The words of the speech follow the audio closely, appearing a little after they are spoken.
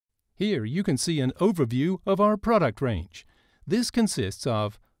Here you can see an overview of our product range. This consists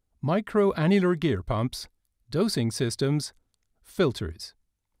of microannular gear pumps, dosing systems, filters.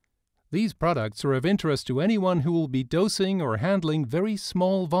 These products are of interest to anyone who will be dosing or handling very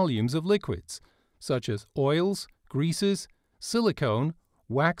small volumes of liquids, such as oils, greases, silicone,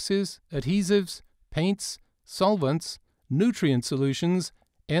 waxes, adhesives, paints, solvents, nutrient solutions,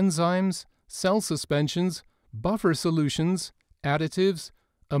 enzymes, cell suspensions, buffer solutions, additives,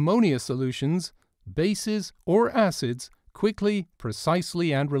 ammonia solutions, bases or acids quickly,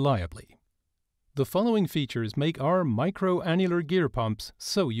 precisely, and reliably. The following features make our microannular gear pumps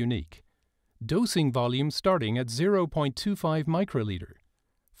so unique. Dosing volume starting at 0.25 microliter.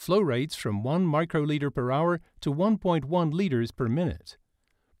 Flow rates from 1 microliter per hour to 1.1 liters per minute.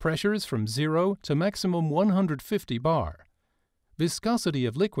 Pressures from 0 to maximum 150 bar. Viscosity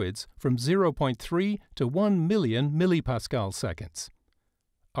of liquids from 0.3 to 1 million millipascal seconds.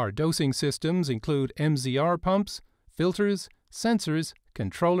 Our dosing systems include MZR pumps, filters, sensors,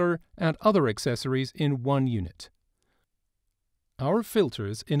 controller, and other accessories in one unit. Our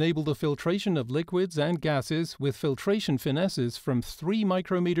filters enable the filtration of liquids and gases with filtration finesses from 3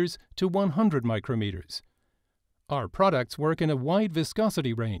 micrometers to 100 micrometers. Our products work in a wide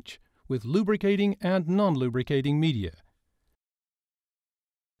viscosity range with lubricating and non-lubricating media.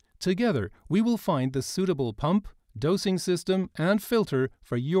 Together, we will find the suitable pump, dosing system, and filter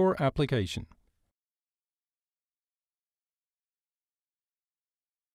for your application.